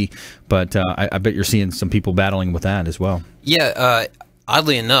supposed to be. But I bet you're seeing some people battling with that as well. Yeah.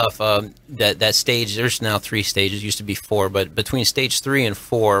 Oddly enough, that stage, there's now 3 stages, used to be 4, but between stage 3 and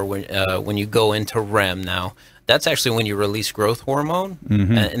 4, when you go into REM now, that's actually when you release growth hormone,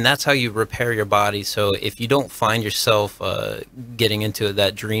 and that's how you repair your body. So if you don't find yourself getting into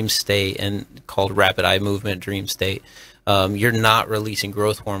that dream state, and called rapid eye movement dream state, you're not releasing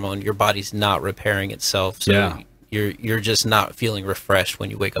growth hormone, your body's not repairing itself. So you're just not feeling refreshed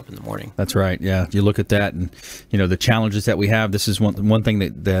when you wake up in the morning. That's right. Yeah, you look at that, and the challenges that we have. This is one thing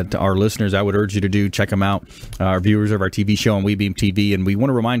that our listeners, I would urge you to do. Check them out. Our viewers of our TV show on WeBeam TV, and we want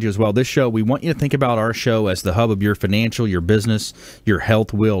to remind you as well. This show, we want you to think about our show as the hub of your financial, your business, your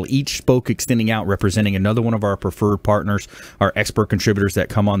health will. Each spoke extending out, representing another one of our preferred partners, our expert contributors that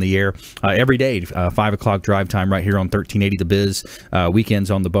come on the air every day, 5 o'clock drive time right here on 1380 The Biz. Weekends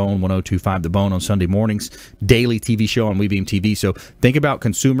on The Bone, 1025 The Bone on Sunday mornings. Daily TV show on WeBeam TV. So think about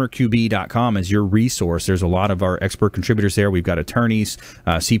consumerqb.com as your resource. There's a lot of our expert contributors there. We've got attorneys,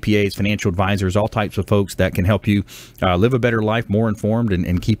 CPAs, financial advisors, all types of folks that can help you live a better life, more informed,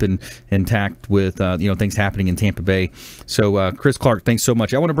 and keep intact with things happening in Tampa Bay. So Chris Clarke, thanks so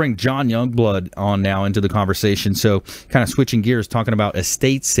much. I want to bring John Youngblood on now into the conversation. So kind of switching gears, talking about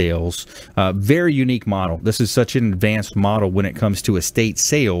estate sales. Very unique model. This is such an advanced model when it comes to estate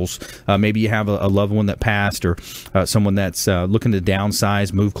sales. Maybe you have a loved one that passed, or someone that's looking to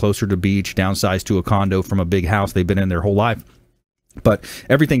downsize, move closer to beach, downsize to a condo from a big house they've been in their whole life. But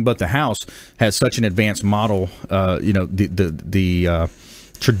everything but the house has such an advanced model. The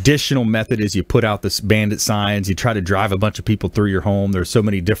traditional method is you put out this bandit signs, you try to drive a bunch of people through your home. There's so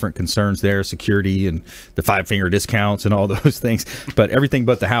many different concerns there, security and the 5-finger discounts and all those things. But everything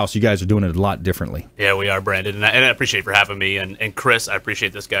but the house, you guys are doing it a lot differently. Yeah, we are, Brandon. And I appreciate you for having me. And Chris, I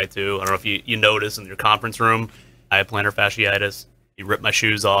appreciate this guy too. I don't know if you noticed in your conference room, I have plantar fasciitis. He ripped my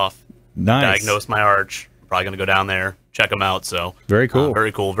shoes off. Nice. Diagnosed my arch. I'm probably going to go down there, check them out. So very cool.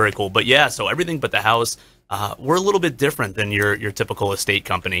 Very cool. Very cool. But yeah, so everything but the house, we're a little bit different than your typical estate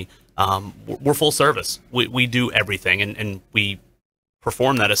company. We're full service. We do everything, and we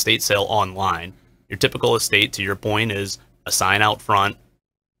perform that estate sale online. Your typical estate, to your point, is a sign out front,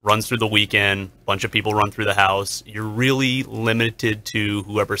 runs through the weekend, a bunch of people run through the house. You're really limited to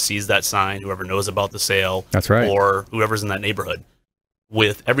whoever sees that sign, whoever knows about the sale. That's right. Or whoever's in that neighborhood.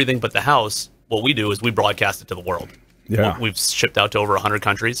 With everything but the house, what we do is we broadcast it to the world. Yeah. We've shipped out to over 100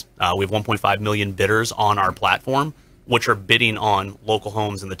 countries. We have 1.5 million bidders on our platform, which are bidding on local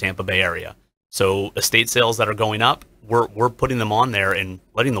homes in the Tampa Bay area. So estate sales that are going up, we're putting them on there and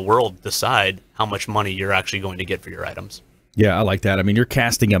letting the world decide how much money you're actually going to get for your items. Yeah, I like that. I mean, you're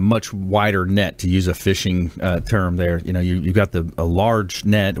casting a much wider net, to use a fishing term there. You've got a large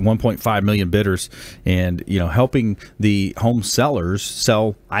net, 1.5 million bidders, and, helping the home sellers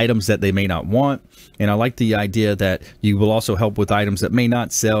sell items that they may not want. And I like the idea that you will also help with items that may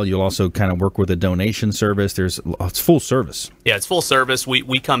not sell. You'll also kind of work with a donation service. It's full service. Yeah, it's full service.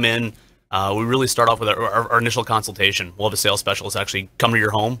 We come in. We really start off with our initial consultation. We'll have a sales specialist actually come to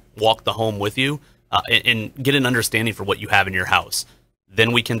your home, walk the home with you, and get an understanding for what you have in your house.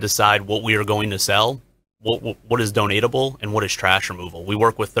 Then we can decide what we are going to sell, what is donatable, and what is trash removal. We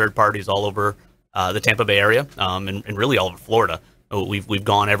work with third parties all over the Tampa Bay area and really all over Florida. We've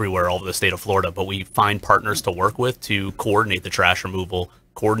gone everywhere all over the state of Florida, but we find partners to work with to coordinate the trash removal,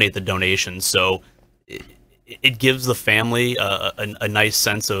 coordinate the donations. So it gives the family a nice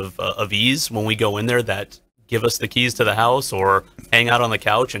sense of ease when we go in there, that give us the keys to the house or hang out on the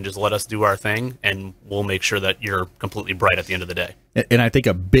couch and just let us do our thing, and we'll make sure that you're completely bright at the end of the day. And I think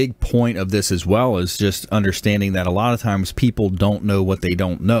a big point of this as well is just understanding that a lot of times people don't know what they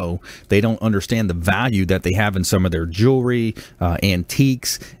don't know. They don't understand the value that they have in some of their jewelry,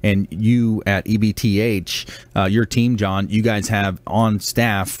 antiques. And you at EBTH, your team, John, you guys have on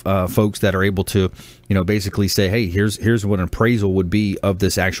staff folks that are able to, basically say, hey, here's what an appraisal would be of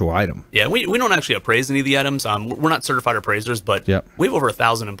this actual item. Yeah, we don't actually appraise any of the items. We're not certified appraisers, but we have over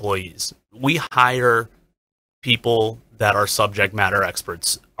 1,000 employees. We hire people that are subject matter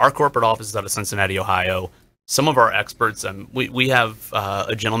experts. Our corporate office is out of Cincinnati, Ohio. Some of our experts, we have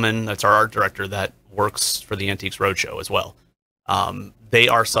a gentleman that's our art director that works for the Antiques Roadshow as well. They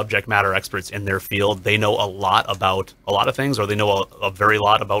are subject matter experts in their field. They know a lot about a lot of things, or they know a very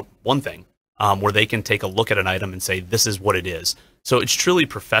lot about one thing, where they can take a look at an item and say, this is what it is. So it's truly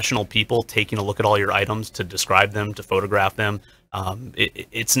professional people taking a look at all your items to describe them, to photograph them.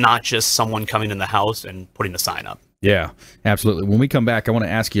 It's not just someone coming in the house and putting a sign up. Yeah, absolutely. When we come back, I want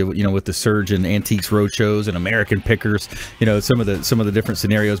to ask you, with the surge in Antiques Roadshows and American Pickers, some of the different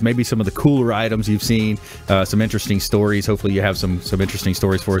scenarios, maybe some of the cooler items you've seen, some interesting stories. Hopefully you have some interesting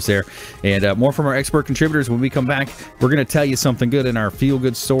stories for us there. And more from our expert contributors. When we come back, we're going to tell you something good in our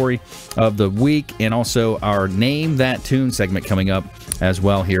feel-good story of the week, and also our Name That Tune segment coming up as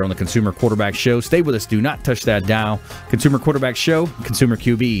well here on the Consumer Quarterback Show. Stay with us. Do not touch that dial. Consumer Quarterback Show,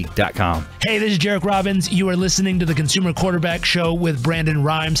 ConsumerQB.com. Hey, this is Jarek Robbins. You are listening to the Consumer Quarterback Show with Brandon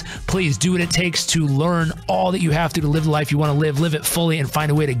Rhymes. Please do what it takes to learn all that you have to live the life you want to live it fully, and find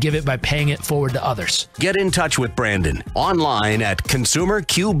a way to give it by paying it forward to others. Get in touch with Brandon online at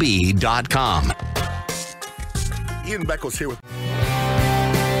ConsumerQB.com. Ian Beckles here with...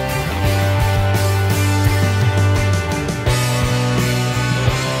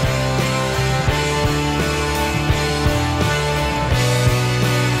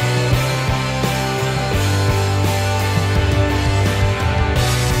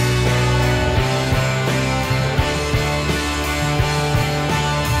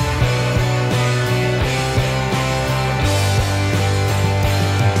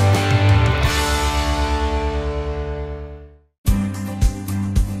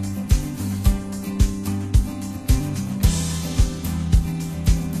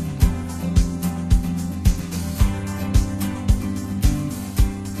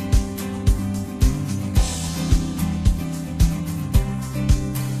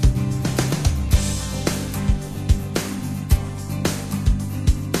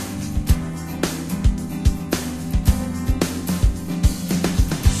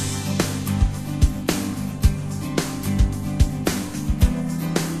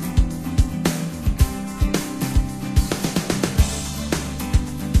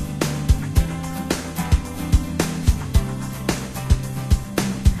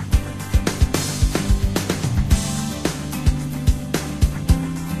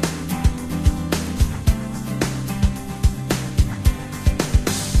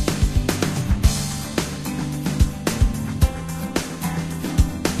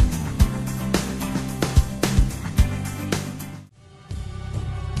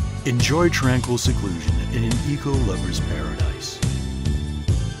 Enjoy tranquil seclusion in an eco-lover's paradise.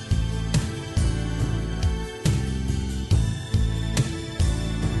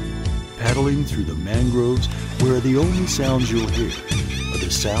 Paddling through the mangroves where the only sounds you'll hear are the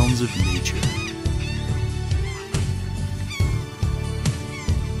sounds of nature.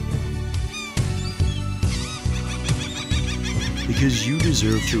 Because you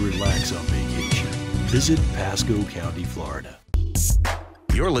deserve to relax on vacation, visit Pasco County, Florida.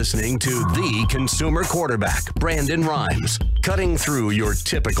 You're listening to the Consumer Quarterback, Brandon Rhymes, cutting through your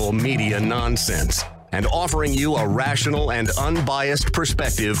typical media nonsense and offering you a rational and unbiased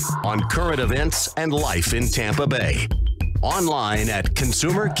perspective on current events and life in Tampa Bay. Online at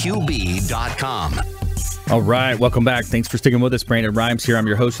ConsumerQB.com. All right, welcome back. Thanks for sticking with us. Brandon Rhymes here. I'm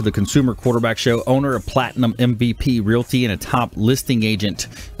your host of the Consumer Quarterback Show, owner of Platinum MVP Realty and a top listing agent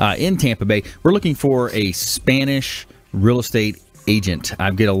in Tampa Bay. We're looking for a Spanish real estate agent.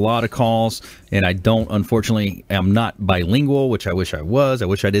 I get a lot of calls, and I unfortunately, I'm not bilingual, which I wish I was. I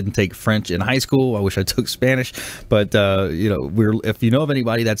wish I didn't take French in high school. I wish I took Spanish. But, if you know of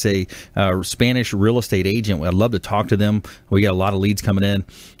anybody that's a Spanish real estate agent, I'd love to talk to them. We got a lot of leads coming in,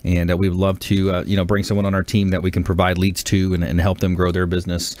 and we would love to, bring someone on our team that we can provide leads to and help them grow their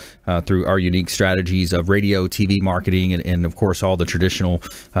business through our unique strategies of radio, TV marketing, and of course, all the traditional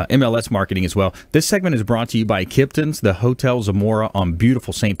MLS marketing as well. This segment is brought to you by Kipton's, the Hotel Zamora on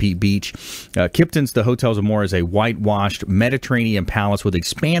beautiful St. Pete Beach. Kipton's, the Hotel Zamora is a whitewashed Mediterranean palace with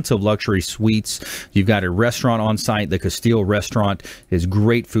expansive luxury suites. You've got a restaurant on site. The Castile restaurant is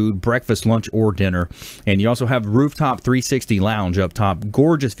great food, breakfast, lunch, or dinner. And you also have rooftop 360 lounge up top,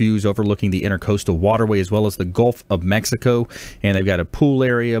 gorgeous views overlooking the intercoastal waterway as well as the Gulf of Mexico. And they've got a pool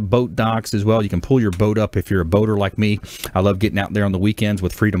area, boat docks as well. You can pull your boat up if you're a boater like me. I love getting out there on the weekends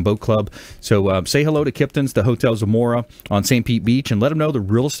with Freedom Boat Club. So say hello to Kipton's, the Hotel Zamora on St. Pete Beach, and let them know the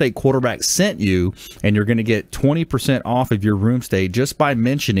Real Estate Quarterback sent you, and you're going to get 20% off of your room stay just by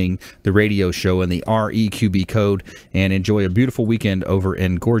mentioning the radio show and the REQB code, and enjoy a beautiful weekend over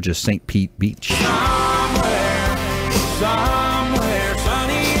in gorgeous St. Pete Beach. Somewhere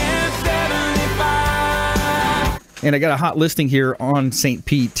sunny and 75. And I got a hot listing here on St.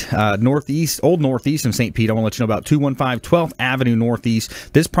 Pete, old northeast of St. Pete. I want to let you know about 215 12th Avenue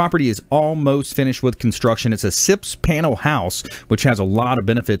Northeast. This property is almost finished with construction. It's a SIPS panel house, which has a lot of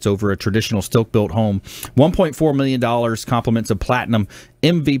benefits over a traditional stick-built home. $1.4 million, compliments of platinum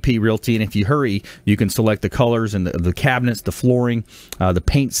MVP Realty, and if you hurry, you can select the colors and the cabinets, the flooring, the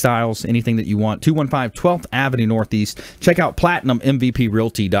paint styles, anything that you want. 215 12th Avenue Northeast. Check out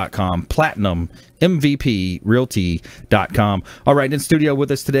PlatinumMVPRealty.com. PlatinumMVPRealty.com. All right, in studio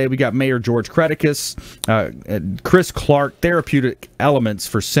with us today, we got Mayor George Cretekos, Chris Clarke, Therapeutic Elements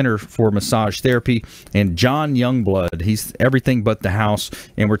for Center for Massage Therapy, and John Youngblood. He's everything but the house,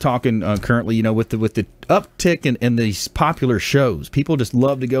 and we're talking currently, with the uptick in these popular shows. People just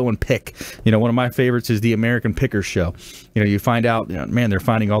love to go and pick. One of my favorites is the American Picker Show. You find out, man, they're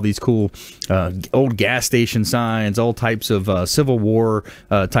finding all these cool old gas station signs, all types of Civil War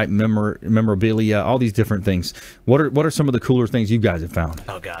type memorabilia, all these different things. What are some of the cooler things you guys have found?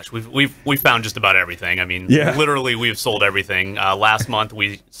 Oh gosh, we've found just about everything. I mean, literally, we've sold everything. Last month,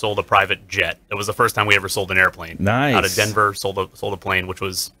 we sold a private jet. It was the first time we ever sold an airplane. Nice. Out of Denver, sold a plane, which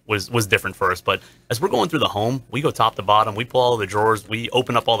was different for us. But as we're going through the home, we go top to bottom. We pull all the drawers. We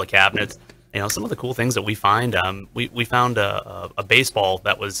open up all the cabinets. Some of the cool things that we find. We found a baseball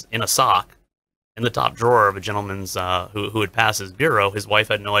that was in a sock in the top drawer of a gentleman's who had passed his bureau. His wife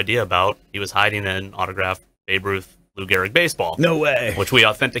had no idea about. He was hiding an autographed Babe Ruth Lou Gehrig baseball. No way. Which we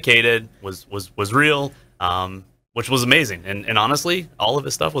authenticated was real. Which was amazing. And honestly, all of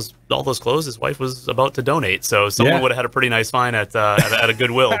his stuff all those clothes his wife was about to donate. So someone would have had a pretty nice find at a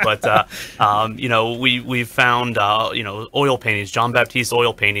Goodwill. But, we found, oil paintings, John Baptiste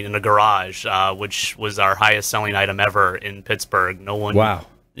oil painting in a garage, which was our highest selling item ever in Pittsburgh. No one. Wow.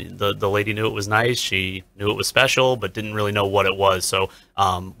 The lady knew it was nice. She knew it was special, but didn't really know what it was. So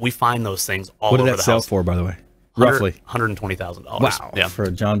we find those things all over the house. What did that sell for, by the way? Roughly $120,000. Wow! Yeah, for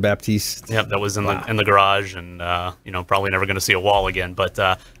John Baptiste. Yep, that was in the garage, and probably never going to see a wall again. But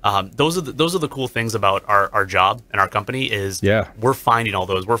those are the cool things about our job and our company is we're finding all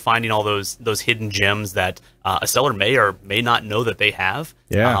those. We're finding all those hidden gems that a seller may or may not know that they have.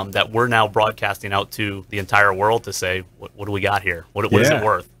 That we're now broadcasting out to the entire world to say, what do we got here? What is it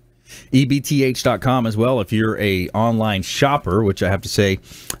worth? EBTH.com as well if you're a online shopper, which I have to say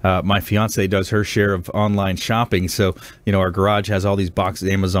my fiance does her share of online shopping. So, our garage has all these boxes,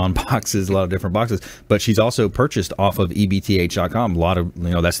 Amazon boxes, a lot of different boxes, but she's also purchased off of EBTH.com. A lot of,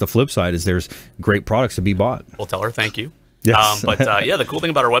 that's the flip side is there's great products to be bought. We'll tell her thank you. Yes. The cool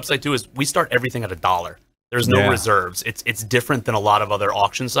thing about our website too is we start everything at $1. There's no reserves. It's different than a lot of other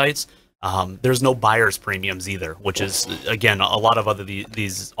auction sites. There's no buyer's premiums either, which is, again, a lot of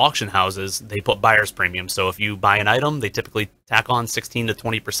these auction houses, they put buyer's premiums. So if you buy an item, they typically tack on 16 to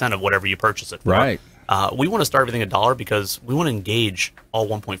 20% of whatever you purchase it for. Right. We want to start everything at $1 because we want to engage all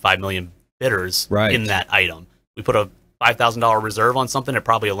 1.5 million bidders in that item. We put a $5,000 reserve on something, it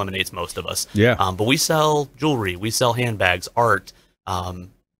probably eliminates most of us. Yeah. But we sell jewelry, we sell handbags, art,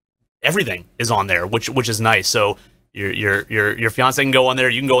 everything is on there, which is nice. So your fiance can go on there.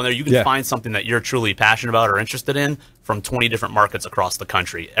 You can go on there. You can find something that you're truly passionate about or interested in from 20 different markets across the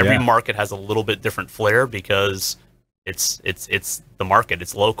country. Every market has a little bit different flair because it's the market.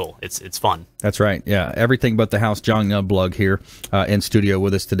 It's local. It's fun. That's right. Yeah, everything but the house. John Youngblood here in studio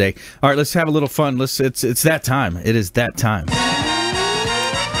with us today. All right, let's have a little fun. It's that time. It is that time.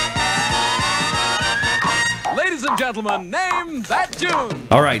 Ladies and gentlemen, name that tune.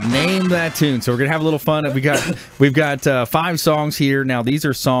 All right, name that tune. So we're gonna have a little fun. We've got 5 songs here. Now these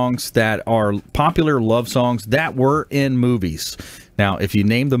are songs that are popular love songs that were in movies. Now, if you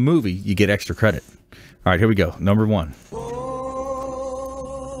name the movie, you get extra credit. All right, here we go. Number 1.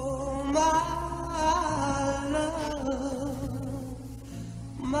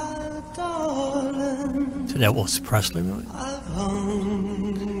 So that was Presley movie.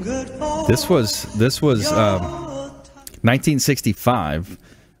 This was 1965.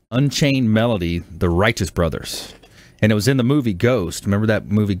 Unchained Melody, The Righteous Brothers. And it was in the movie Ghost. Remember that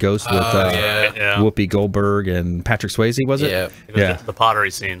movie Ghost with Whoopi Goldberg and Patrick Swayze, was it? Yeah. The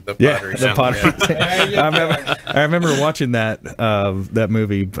pottery scene. The pottery scene. I remember watching that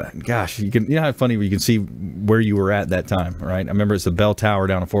movie. But gosh, you know how funny you can see where you were at that time, right? I remember it's the Bell Tower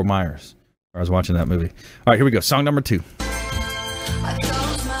down in Fort Myers where I was watching that movie. All right, here we go. Song number 2.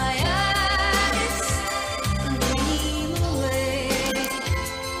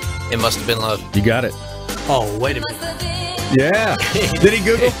 It Must Have Been Love. You got it. Oh, wait a minute. Yeah. Did he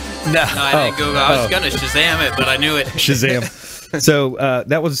Google? No. I didn't Google. I was going to Shazam it, but I knew it. Shazam. So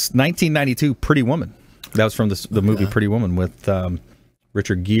that was 1992, Pretty Woman. That was from the movie Pretty Woman with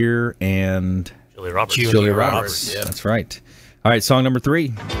Richard Gere and Julia Roberts. Julia Roberts. Yeah. That's right. All right, song number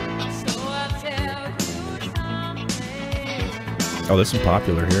 3. Oh, this is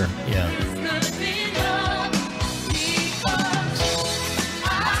popular here. Yeah.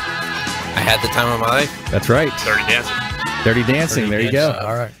 I Had the Time of My Life. That's right. Dirty Dancing. Dirty Dancing. There you go.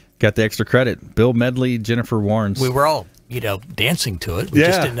 All right. Got the extra credit. Bill Medley, Jennifer Warnes. We were all, dancing to it. We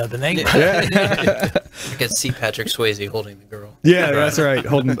just didn't know the name. I could see Patrick Swayze holding the girl. Yeah, that's right.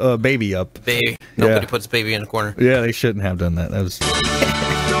 Holding a baby up. Baby. Nobody puts baby in the corner. Yeah, they shouldn't have done that. That was.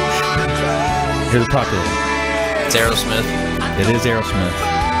 Here's popular. It's Aerosmith. It is Aerosmith.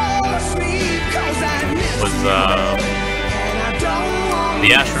 Was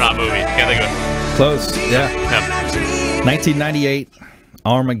the astronaut movie. Can't think of it. Close. Yeah. 1998.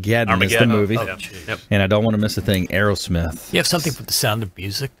 Armageddon is the movie. And I don't want to miss a thing. Aerosmith. You have something from The Sound of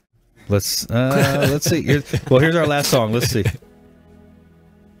Music? Let's see. Here's our last song. Let's see.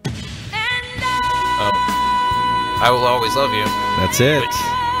 I Will Always Love You. That's it.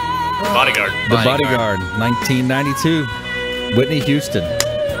 The Bodyguard. The Bodyguard. 1992. Whitney Houston.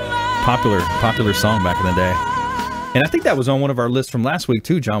 Popular song back in the day. And I think that was on one of our lists from last week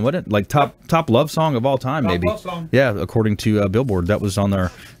too, John, wasn't it? Like top love song of all time, maybe. Love song. Yeah, according to Billboard. That was on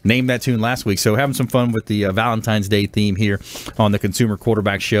our Name That Tune last week. So having some fun with the Valentine's Day theme here on the Consumer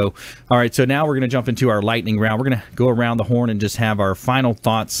Quarterback Show. All right, so now we're going to jump into our lightning round. We're going to go around the horn and just have our final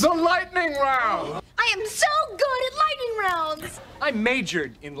thoughts. The lightning round. I am so good at lightning rounds. I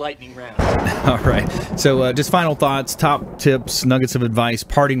majored in lightning rounds. All right. So just final thoughts, top tips, nuggets of advice,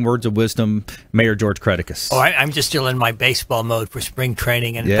 parting words of wisdom, Mayor George Cretekos. Oh, I'm just still in my baseball mode for spring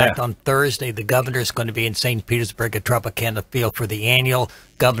training. And in fact, on Thursday, the governor is going to be in St. Petersburg at Tropicana Field for the annual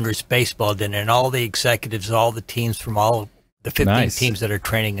Governor's Baseball Dinner. And all the executives, all the teams from all the 15 teams that are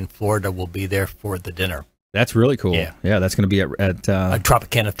training in Florida will be there for the dinner. That's really cool. Yeah, that's going to be at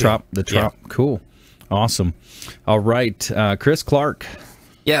Tropicana Field. Cool. Awesome. All right, Chris Clarke.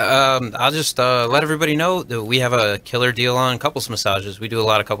 Yeah, I'll just let everybody know that we have a killer deal on couples massages. We do a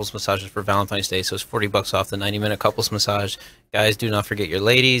lot of couples massages for Valentine's Day, so it's $40 off the 90-minute couples massage. Guys, do not forget your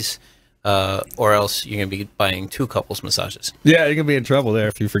ladies, or else you're going to be buying 2 couples massages. Yeah, you're going to be in trouble there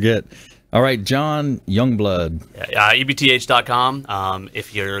if you forget. All right, John Youngblood. EBTH.com.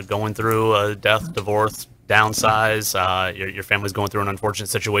 If you're going through a death, divorce, downsize, your family's going through an unfortunate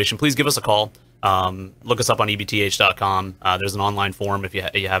situation, please give us a call. Look us up on EBTH.com. There's an online form if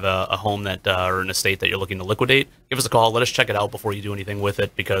you have a home that or an estate that you're looking to liquidate. Give us a call. Let us check it out before you do anything with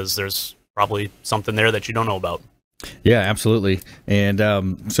it, because there's probably something there that you don't know about. Yeah, absolutely. And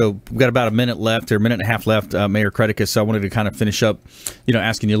so we've got about a minute left, or a minute and a half left, Mayor Cretekos. So I wanted to kind of finish up,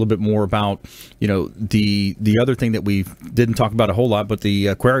 asking you a little bit more about, the other thing that we didn't talk about a whole lot, but the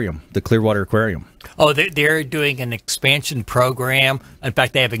aquarium, the Clearwater Aquarium. Oh, they're doing an expansion program. In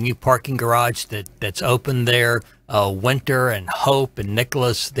fact, they have a new parking garage that's open there. Winter and Hope and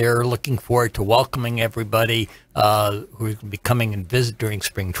Nicholas, they're looking forward to welcoming everybody who is be coming and visit during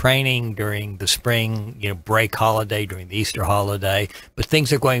spring training, during the spring break holiday, during the Easter holiday. But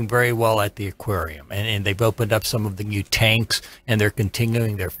things are going very well at the aquarium, and they've opened up some of the new tanks, and they're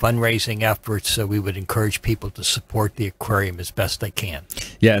continuing their fundraising efforts. So we would encourage people to support the aquarium as best they can.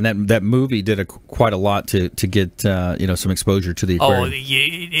 Yeah, and that movie did quite a lot to get some exposure to the aquarium. Oh,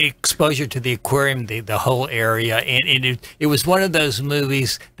 the exposure to the aquarium, the whole area. And it was one of those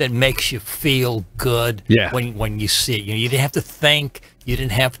movies that makes you feel good when you see it. You didn't have to think. You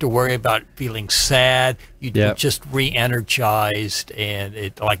didn't have to worry about feeling sad. You were just re-energized,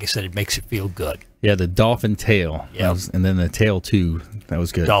 and like I said, it makes you feel good. Yeah, the dolphin tail. Yeah. And then the tail 2. That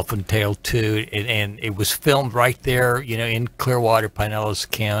was good. Dolphin tail 2. And it was filmed right there, in Clearwater, Pinellas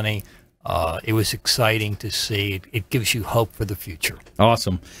County. It was exciting to see. It gives you hope for the future.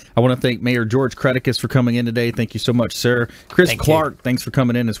 Awesome. I want to thank Mayor George Cretekos for coming in today. Thank you so much, sir. Chris Clarke, thanks for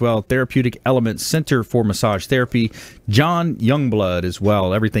coming in as well. Therapeutic Elements Center for Massage Therapy. John Youngblood as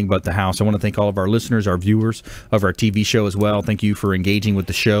well. Everything But the House. I want to thank all of our listeners, our viewers of our TV show as well. Thank you for engaging with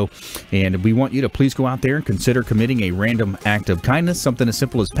the show. And we want you to please go out there and consider committing a random act of kindness. Something as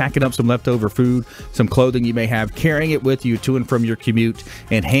simple as packing up some leftover food, some clothing you may have, carrying it with you to and from your commute,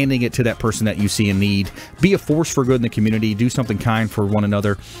 and handing it to that person that you see in need. Be a force for good in the community. Do something kind for one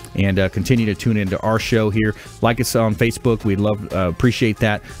another, and continue to tune into our show here. Like us on Facebook. We'd appreciate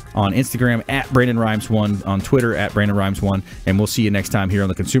that. On Instagram at Brandon Rhymes 1, on Twitter at Brandon Rhymes 1, and we'll see you next time here on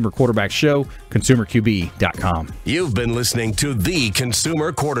the Consumer Quarterback Show, ConsumerQB.com. You've been listening to the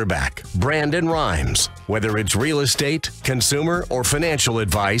Consumer Quarterback, Brandon Rhymes. Whether it's real estate, consumer, or financial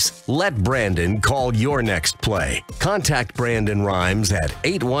advice, let Brandon call your next play. Contact Brandon Rhymes at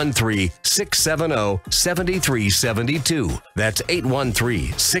 813-670-7372. That's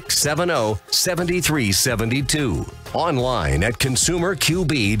 813-670-7372. Online at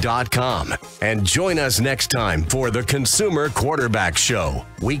ConsumerQB.com. And join us next time for the Consumer Quarterback Show,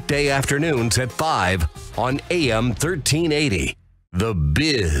 weekday afternoons at 5 on AM 1380. The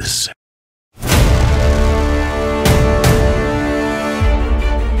Biz.